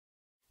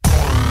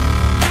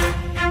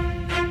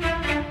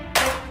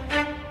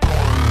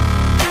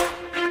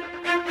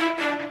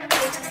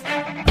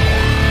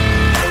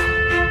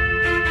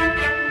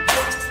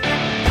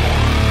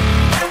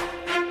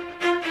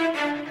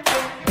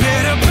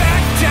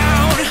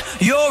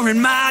You're in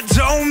my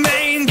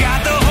domain,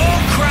 got the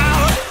whole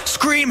crowd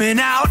screaming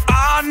out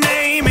our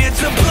name.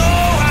 It's a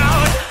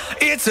blowout,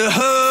 it's a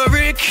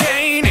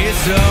hurricane,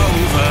 it's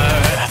over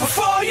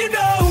before you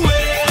know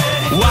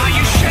it. While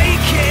you're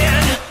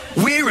shaking,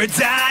 we're a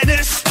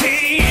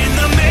dynasty in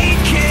the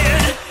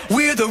making.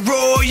 We're the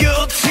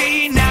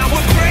royalty, now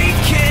we're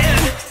breaking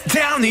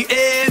down the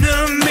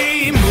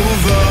enemy.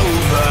 Move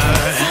over,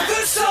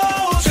 the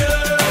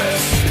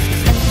soldiers.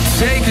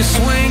 Take a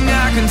swing,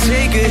 I can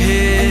take a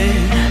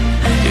hit.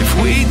 If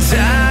we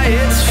die,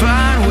 it's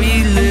fine,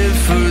 we live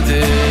for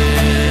this.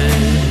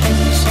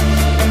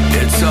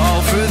 It's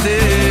all for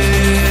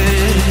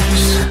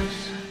this.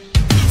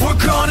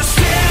 We're gonna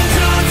stand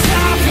on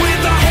top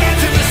with our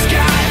hands in the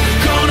sky.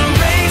 Gonna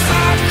raise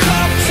our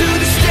cup to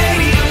the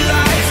stadium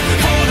lights.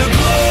 For the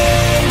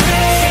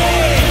glory,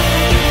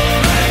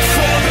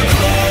 for the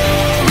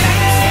glory.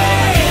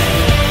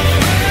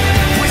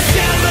 We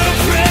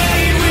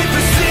celebrate with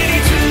the city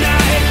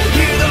tonight.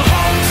 Hear the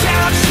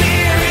hometown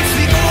cheer, it's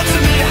the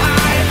ultimate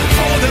high.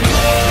 For the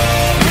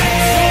glory,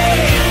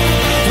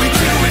 we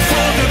do it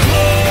for the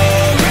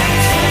glory.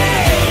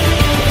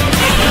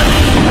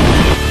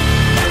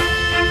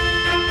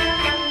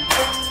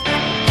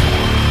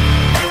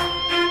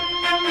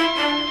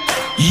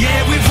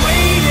 Yeah, we've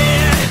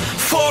waited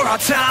for our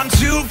time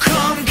to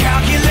come,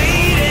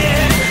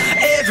 calculated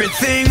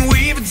everything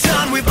we've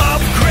done, we've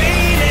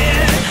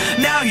upgraded.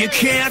 Now you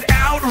can't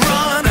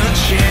outrun a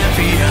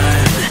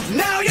champion.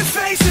 Now you're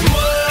facing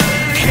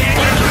one. Can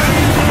you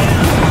believe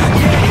them?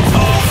 Yeah, it's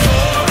all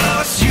for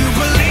us. You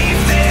believe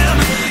them?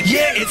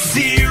 Yeah, it's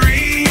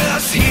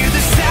serious. Hear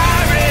the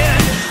siren.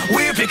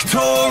 We're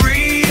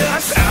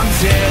victorious. I'm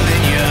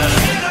telling you.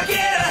 Can I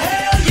get a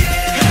hell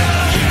yeah?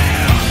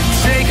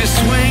 Take a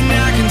swing,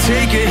 I can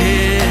take a